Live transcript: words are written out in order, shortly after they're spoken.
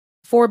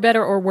For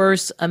better or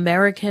worse,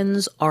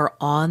 Americans are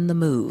on the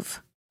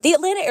move. The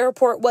Atlanta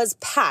airport was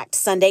packed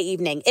Sunday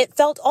evening. It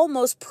felt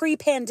almost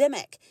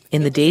pre-pandemic.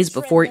 In the days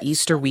before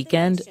Easter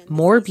weekend,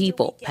 more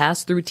people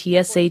passed through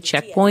TSA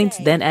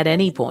checkpoints than at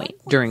any point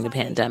during the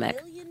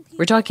pandemic.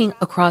 We're talking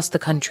across the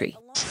country.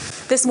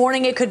 This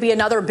morning, it could be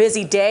another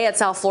busy day at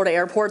South Florida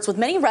airports, with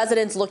many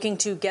residents looking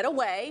to get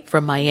away.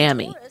 From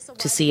Miami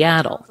to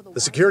Seattle.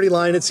 The security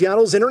line at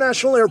Seattle's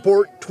International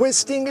Airport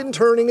twisting and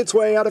turning its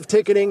way out of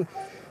ticketing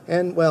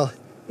and, well,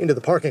 into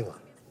the parking lot.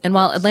 And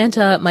while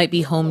Atlanta might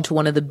be home to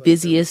one of the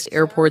busiest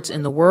airports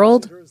in the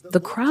world, the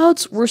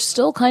crowds were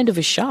still kind of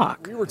a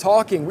shock. We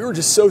were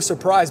just so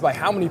surprised by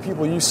how many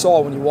people you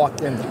saw when you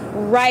walked in.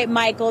 Right,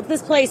 Michael.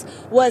 This place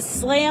was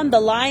slammed. The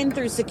line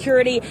through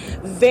security,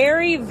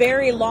 very,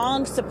 very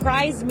long.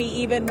 Surprised me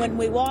even when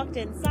we walked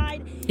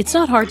inside. It's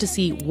not hard to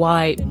see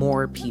why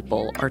more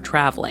people are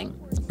traveling.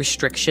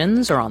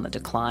 Restrictions are on the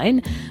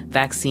decline,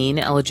 vaccine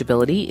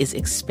eligibility is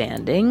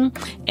expanding,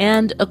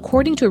 and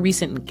according to a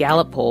recent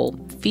Gallup poll,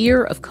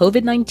 fear of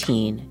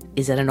COVID-19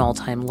 is at an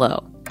all-time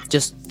low.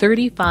 Just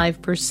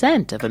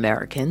 35% of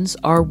Americans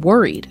are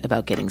worried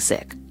about getting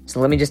sick. So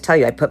let me just tell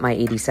you, I put my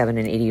 87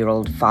 and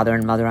 80-year-old father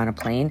and mother on a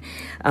plane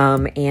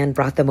and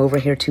brought them over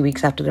here 2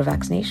 weeks after their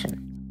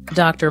vaccination.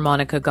 Dr.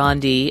 Monica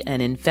Gandhi,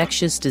 an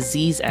infectious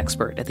disease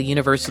expert at the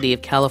University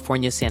of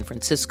California, San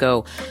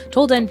Francisco,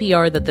 told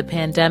NPR that the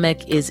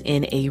pandemic is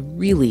in a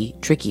really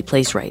tricky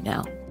place right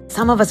now.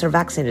 Some of us are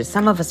vaccinated,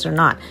 some of us are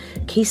not.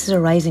 Cases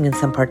are rising in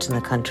some parts of the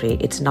country.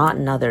 It's not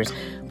in others.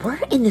 We're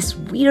in this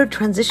weird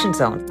transition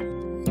zone.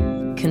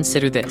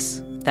 Consider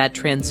this. That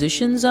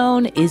transition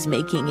zone is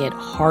making it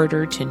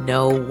harder to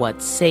know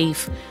what's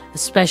safe,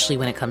 especially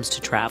when it comes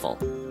to travel.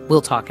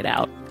 We'll talk it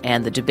out,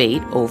 and the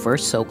debate over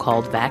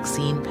so-called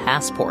vaccine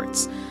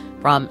passports.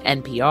 From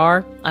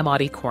NPR, I'm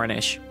Audie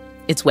Cornish.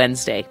 It's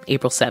Wednesday,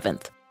 April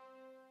 7th.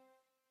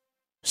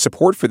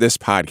 Support for this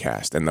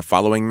podcast and the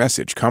following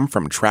message come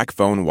from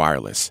TracFone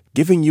Wireless,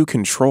 giving you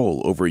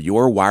control over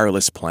your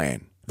wireless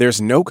plan.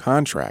 There's no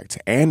contract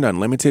and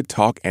unlimited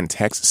talk and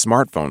text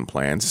smartphone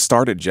plans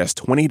start at just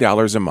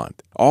 $20 a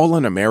month, all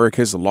on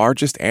America's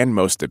largest and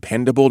most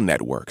dependable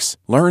networks.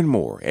 Learn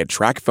more at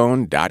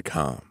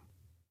TracFone.com.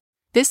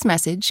 This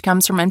message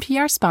comes from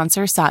NPR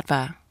sponsor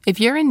Saatva. If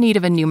you're in need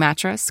of a new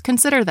mattress,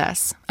 consider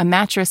this. A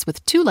mattress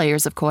with 2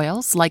 layers of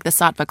coils, like the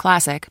Saatva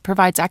Classic,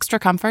 provides extra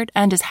comfort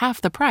and is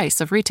half the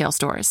price of retail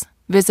stores.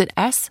 Visit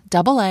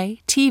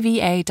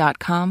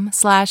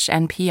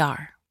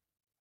SAATVA.com/NPR.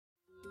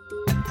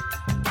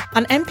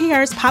 On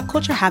NPR's Pop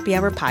Culture Happy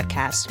Hour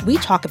podcast, we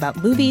talk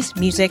about movies,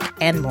 music,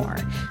 and more,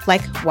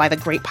 like why The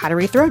Great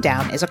Pottery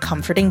Throwdown is a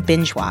comforting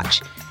binge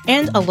watch,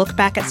 and a look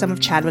back at some of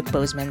Chadwick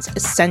Boseman's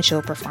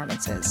essential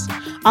performances.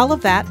 All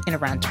of that in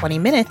around 20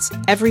 minutes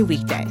every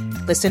weekday.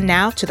 Listen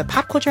now to the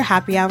Pop Culture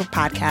Happy Hour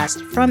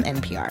podcast from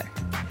NPR.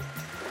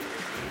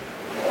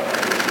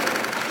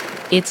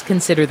 It's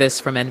Consider This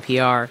from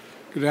NPR.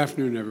 Good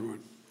afternoon,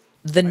 everyone.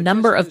 The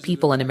number of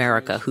people in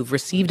America who've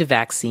received a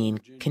vaccine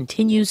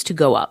continues to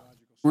go up.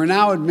 We're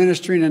now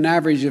administering an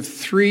average of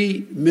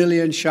 3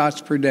 million shots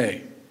per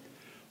day,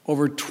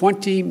 over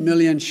 20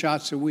 million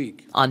shots a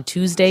week. On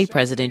Tuesday,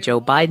 President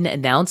Joe Biden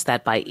announced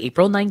that by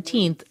April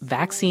 19th,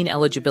 vaccine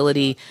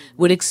eligibility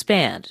would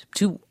expand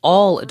to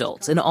all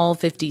adults in all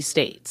 50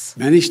 states.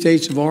 Many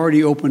states have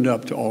already opened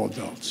up to all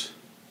adults.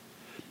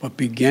 But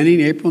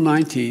beginning April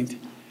 19th,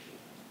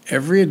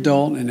 every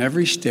adult in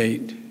every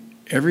state,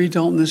 every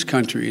adult in this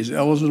country is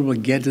eligible to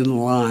get in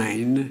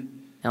line.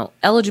 Now,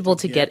 eligible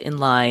to get in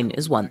line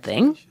is one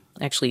thing.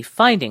 Actually,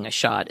 finding a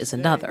shot is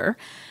another.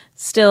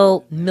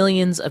 Still,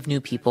 millions of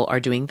new people are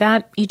doing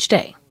that each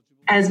day.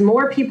 As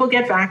more people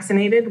get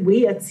vaccinated,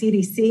 we at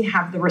CDC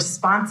have the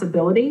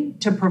responsibility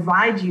to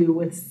provide you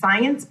with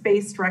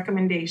science-based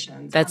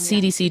recommendations. That's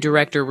CDC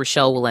Director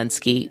Rochelle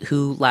Walensky,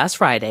 who last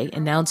Friday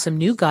announced some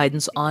new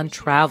guidance on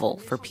travel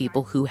for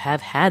people who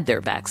have had their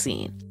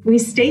vaccine. We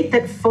state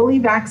that fully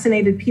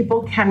vaccinated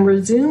people can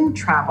resume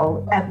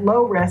travel at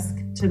low risk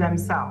to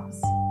themselves.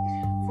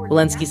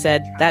 Walensky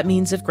said that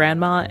means if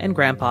grandma and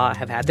grandpa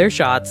have had their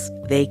shots,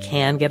 they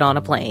can get on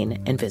a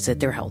plane and visit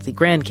their healthy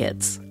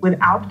grandkids.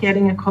 Without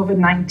getting a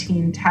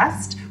COVID-19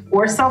 test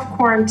or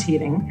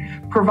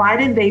self-quarantining,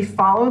 provided they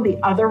follow the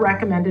other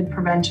recommended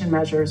prevention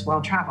measures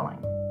while traveling.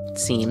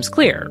 Seems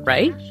clear,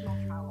 right?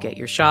 Get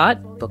your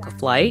shot, book a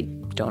flight,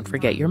 don't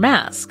forget your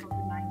mask.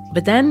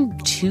 But then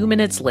 2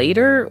 minutes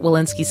later,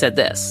 Walensky said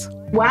this.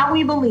 While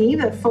we believe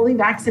that fully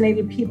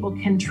vaccinated people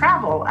can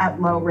travel at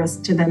low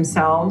risk to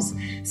themselves,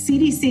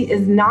 CDC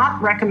is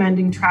not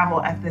recommending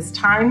travel at this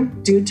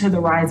time due to the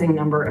rising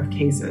number of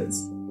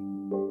cases.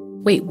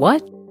 Wait,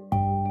 what?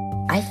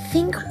 I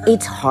think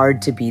it's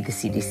hard to be the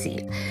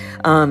CDC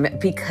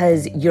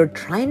because you're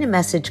trying to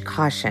message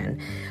caution,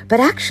 but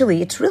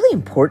actually it's really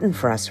important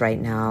for us right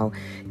now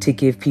to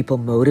give people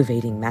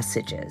motivating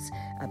messages.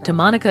 To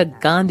Monica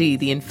Gandhi,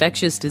 the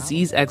infectious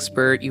disease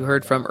expert you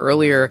heard from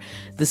earlier,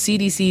 the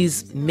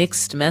CDC's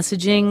mixed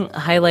messaging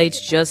highlights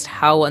just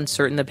how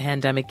uncertain the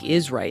pandemic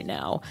is right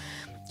now.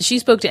 She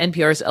spoke to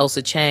NPR's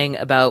Elsa Chang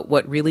about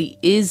what really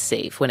is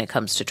safe when it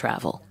comes to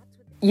travel.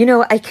 You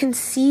know, I can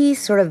see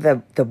sort of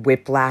the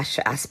whiplash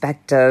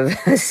aspect of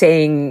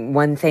saying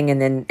one thing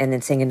and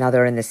then saying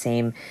another in the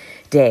same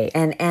day.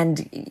 And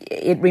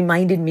it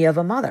reminded me of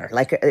a mother,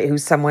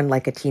 who's someone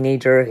like a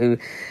teenager who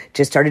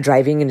just started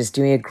driving and is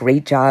doing a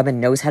great job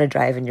and knows how to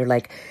drive. And you're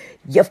like,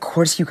 yeah, of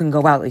course you can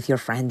go out with your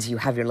friends. You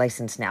have your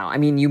license now. I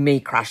mean, you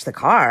may crash the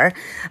car,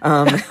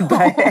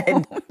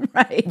 but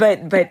right.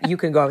 but you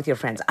can go out with your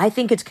friends. I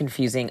think it's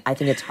confusing. I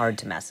think it's hard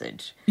to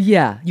message.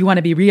 Yeah, you want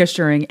to be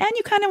reassuring, and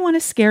you kind of want to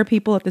scare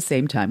people at the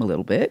same time a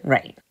little bit.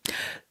 Right.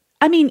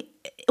 I mean,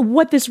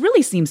 what this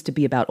really seems to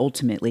be about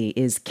ultimately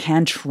is,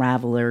 can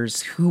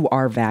travelers who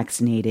are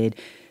vaccinated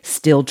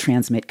still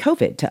transmit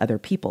COVID to other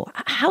people?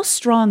 How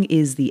strong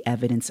is the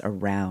evidence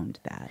around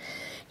that?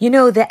 You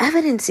know, the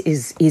evidence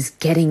is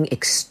getting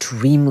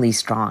extremely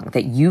strong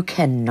that you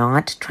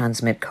cannot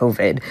transmit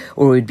COVID,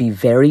 or it would be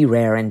very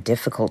rare and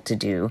difficult to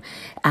do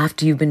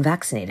after you've been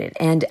vaccinated.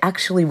 And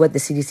actually what the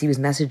CDC was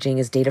messaging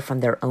is data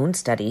from their own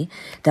study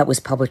that was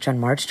published on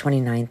March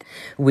 29th,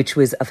 which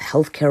was of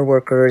healthcare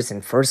workers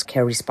and first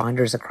care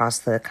responders across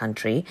the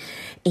country.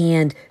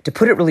 And to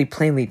put it really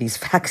plainly, these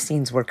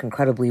vaccines work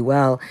incredibly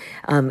well.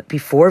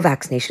 Before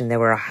vaccination, there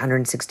were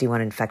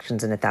 161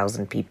 infections in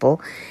 1,000 people.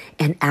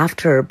 And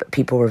after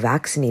people were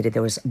vaccinated,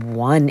 there was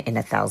 1 in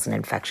 1,000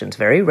 infections,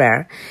 very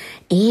rare.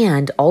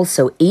 And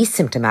also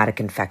asymptomatic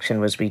infection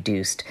was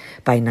reduced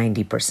by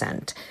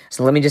 90%.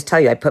 So let me just tell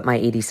you, I put my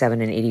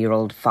 87 and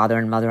 80-year-old father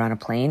and mother on a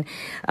plane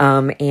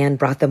and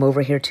brought them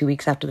over here 2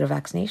 weeks after their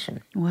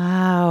vaccination.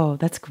 Wow,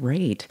 that's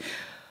great.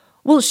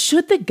 Well,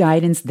 should the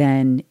guidance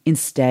then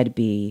instead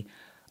be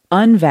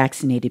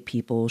unvaccinated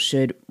people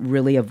should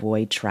really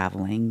avoid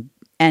traveling,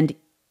 and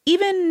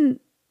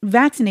even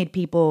vaccinated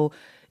people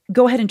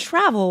go ahead and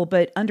travel,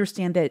 but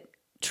understand that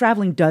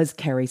traveling does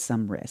carry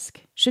some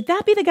risk? Should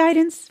that be the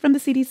guidance from the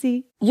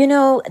CDC? You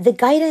know, the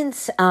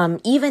guidance,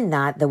 even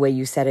that, the way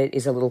you said it,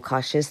 is a little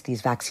cautious.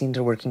 These vaccines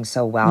are working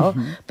so well,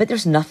 but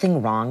there's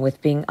nothing wrong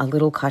with being a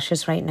little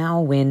cautious right now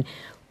when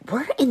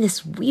we're in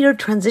this weird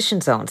transition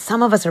zone.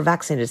 Some of us are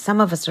vaccinated,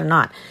 some of us are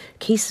not.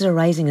 Cases are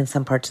rising in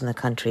some parts of the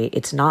country.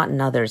 It's not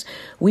in others.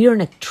 We are in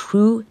a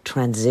true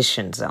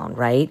transition zone,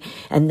 right?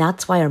 And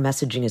that's why our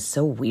messaging is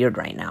so weird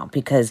right now,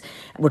 because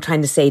we're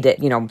trying to say that,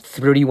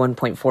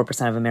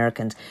 31.4% of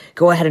Americans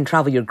go ahead and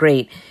travel, you're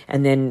great,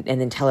 and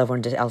then tell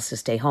everyone else to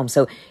stay home.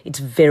 So it's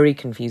very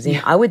confusing.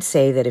 Yeah. I would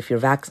say that if you're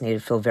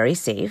vaccinated, feel very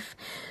safe.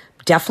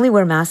 Definitely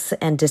wear masks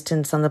and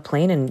distance on the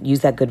plane and use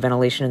that good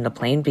ventilation in the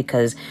plane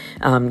because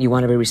you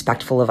want to be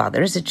respectful of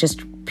others. It's just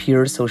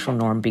pure social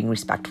norm, being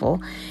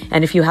respectful.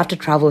 And if you have to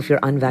travel, if you're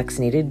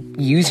unvaccinated,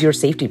 use your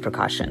safety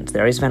precautions.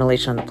 There is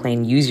ventilation on the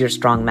plane. Use your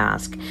strong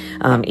mask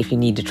if you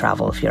need to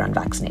travel if you're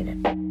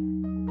unvaccinated.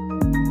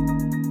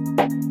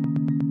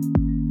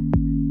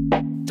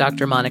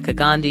 Dr. Monica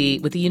Gandhi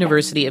with the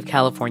University of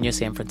California,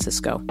 San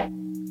Francisco.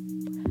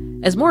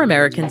 As more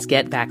Americans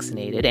get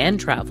vaccinated and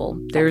travel,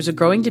 there's a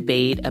growing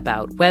debate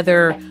about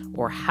whether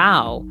or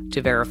how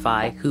to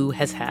verify who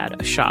has had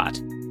a shot.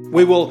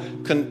 We will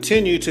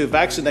continue to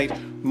vaccinate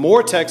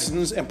more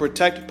Texans and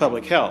protect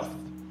public health,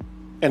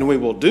 and we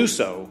will do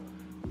so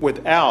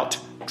without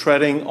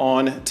treading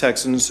on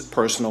Texans'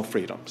 personal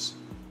freedoms.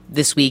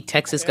 This week,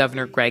 Texas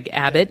Governor Greg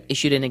Abbott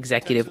issued an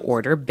executive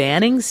order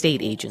banning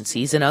state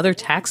agencies and other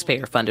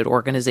taxpayer-funded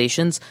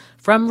organizations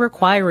from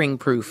requiring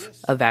proof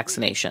of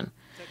vaccination.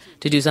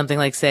 To do something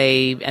like,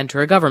 say,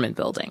 enter a government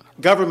building.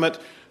 Government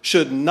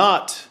should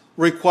not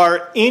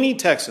require any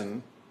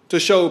Texan to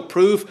show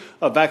proof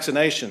of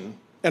vaccination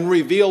and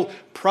reveal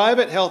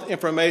private health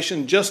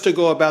information just to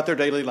go about their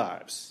daily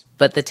lives.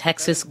 But the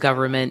Texas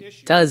government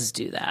does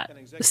do that.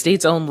 The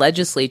state's own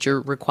legislature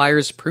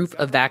requires proof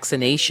of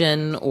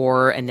vaccination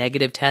or a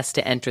negative test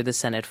to enter the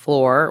Senate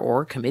floor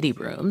or committee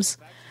rooms.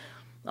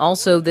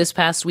 Also, this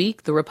past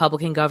week, the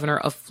Republican governor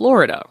of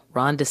Florida,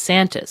 Ron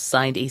DeSantis,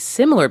 signed a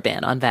similar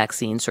ban on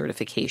vaccine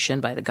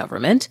certification by the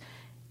government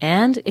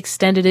and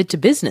extended it to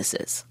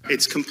businesses.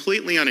 It's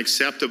completely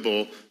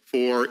unacceptable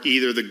for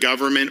either the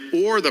government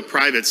or the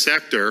private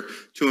sector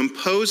to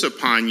impose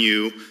upon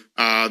you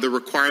the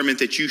requirement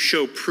that you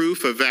show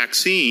proof of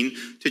vaccine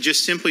to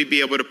just simply be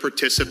able to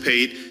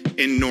participate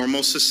in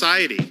normal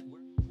society.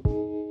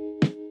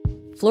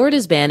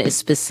 Florida's ban is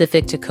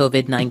specific to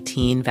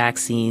COVID-19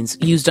 vaccines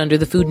used under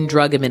the Food and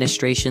Drug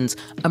Administration's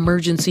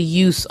emergency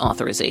use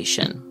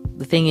authorization.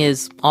 The thing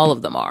is, all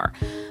of them are.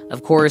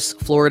 Of course,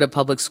 Florida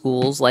public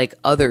schools, like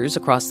others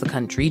across the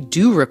country,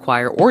 do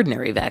require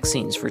ordinary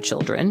vaccines for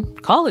children.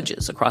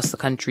 Colleges across the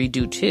country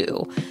do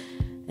too.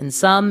 And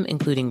some,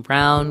 including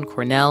Brown,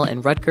 Cornell,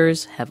 and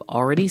Rutgers, have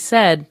already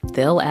said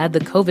they'll add the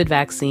COVID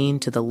vaccine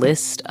to the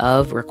list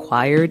of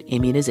required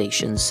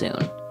immunizations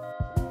soon.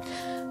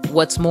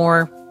 What's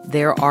more,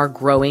 there are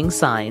growing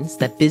signs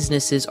that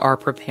businesses are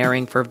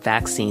preparing for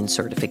vaccine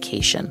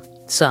certification.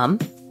 Some,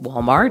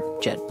 Walmart,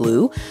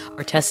 JetBlue,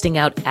 are testing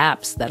out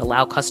apps that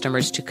allow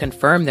customers to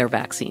confirm their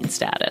vaccine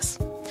status.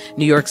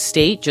 New York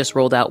State just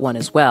rolled out one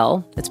as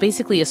well. It's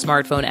basically a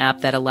smartphone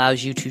app that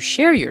allows you to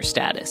share your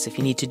status if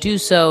you need to do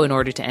so in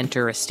order to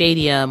enter a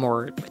stadium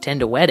or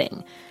attend a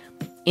wedding.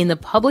 In the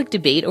public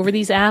debate over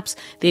these apps,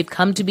 they've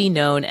come to be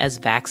known as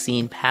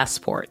vaccine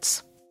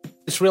passports.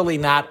 It's really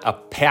not a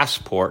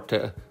passport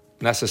to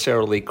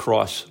necessarily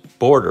cross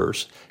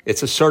borders.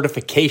 It's a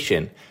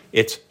certification.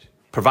 It's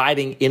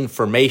providing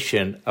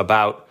information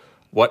about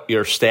what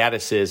your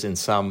status is in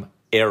some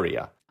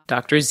area.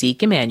 Dr.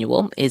 Zeke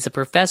Emanuel is a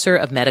professor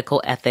of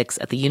medical ethics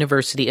at the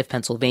University of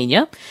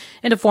Pennsylvania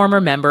and a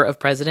former member of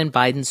President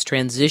Biden's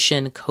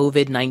transition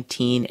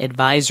COVID-19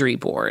 advisory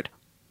board.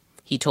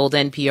 He told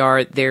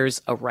NPR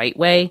there's a right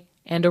way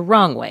and a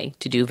wrong way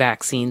to do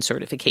vaccine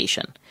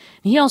certification.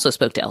 He also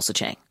spoke to Ailsa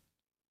Chang.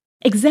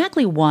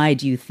 Exactly why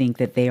do you think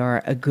that they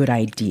are a good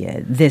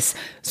idea, this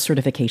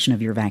certification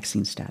of your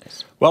vaccine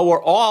status? Well,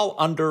 we're all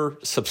under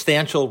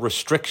substantial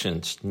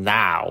restrictions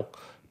now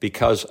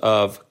because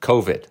of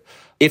COVID.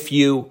 If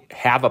you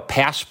have a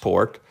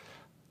passport,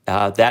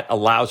 that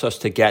allows us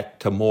to get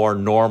to more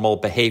normal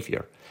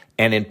behavior.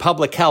 And in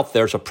public health,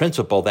 there's a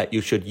principle that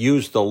you should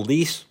use the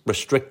least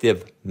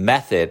restrictive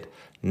method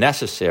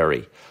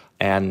necessary.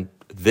 And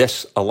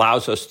this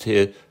allows us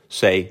to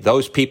say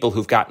those people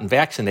who've gotten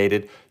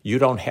vaccinated, you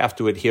don't have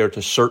to adhere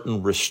to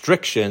certain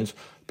restrictions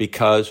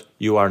because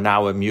you are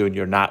now immune.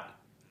 You're not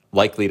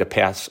likely to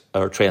pass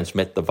or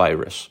transmit the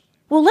virus.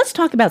 Well, let's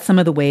talk about some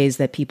of the ways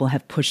that people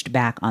have pushed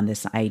back on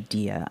this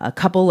idea. A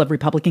couple of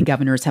Republican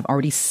governors have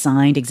already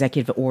signed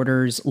executive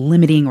orders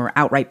limiting or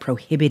outright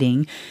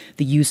prohibiting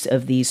the use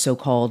of these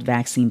so-called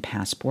vaccine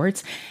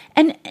passports.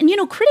 And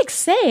critics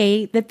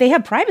say that they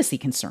have privacy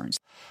concerns.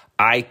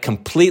 I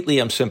completely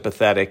am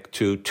sympathetic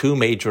to two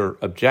major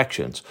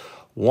objections.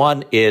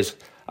 One is,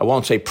 I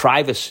won't say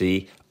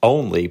privacy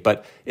only,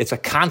 but it's a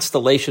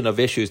constellation of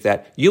issues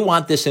that you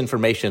want this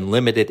information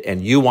limited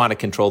and you want to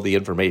control the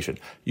information.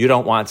 You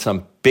don't want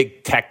some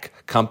big tech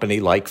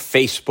company like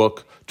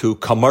Facebook to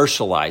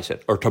commercialize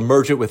it or to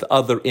merge it with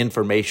other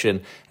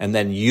information and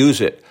then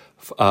use it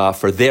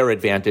for their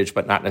advantage,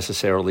 but not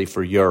necessarily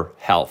for your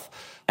health.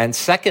 And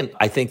second,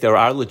 I think there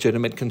are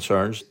legitimate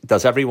concerns.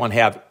 Does everyone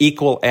have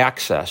equal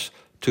access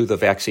to the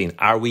vaccine?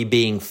 Are we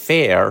being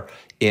fair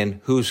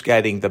in who's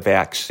getting the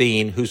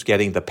vaccine, who's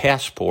getting the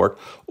passport,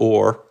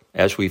 or,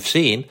 as we've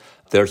seen,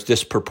 there's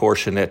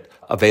disproportionate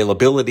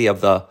availability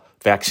of the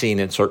vaccine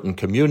in certain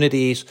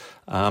communities.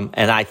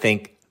 And I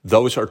think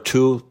those are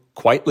two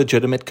quite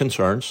legitimate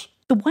concerns.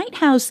 The White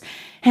House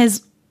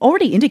has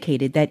already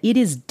indicated that it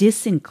is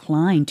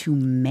disinclined to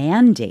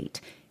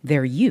mandate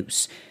their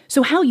use.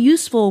 So how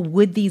useful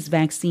would these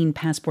vaccine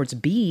passports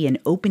be in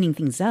opening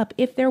things up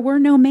if there were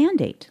no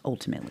mandate,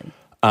 ultimately?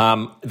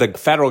 The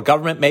federal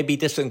government may be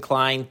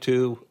disinclined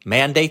to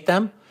mandate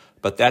them,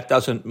 but that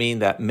doesn't mean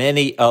that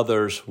many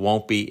others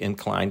won't be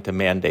inclined to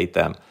mandate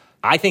them.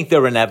 I think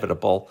they're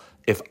inevitable.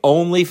 If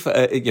only,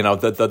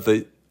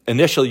 the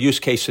initial use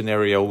case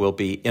scenario will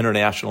be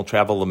international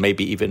travel and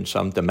maybe even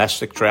some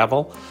domestic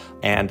travel.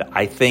 And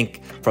I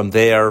think from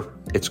there,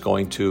 it's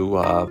going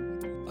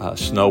to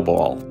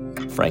snowball,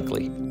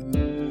 frankly.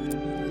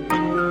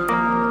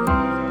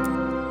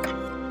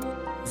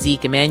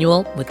 Zeke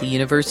Emanuel with the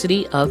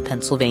University of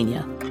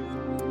Pennsylvania.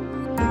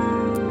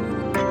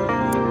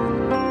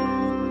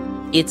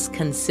 It's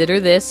Consider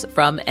This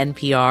from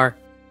NPR.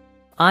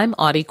 I'm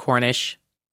Audie Cornish.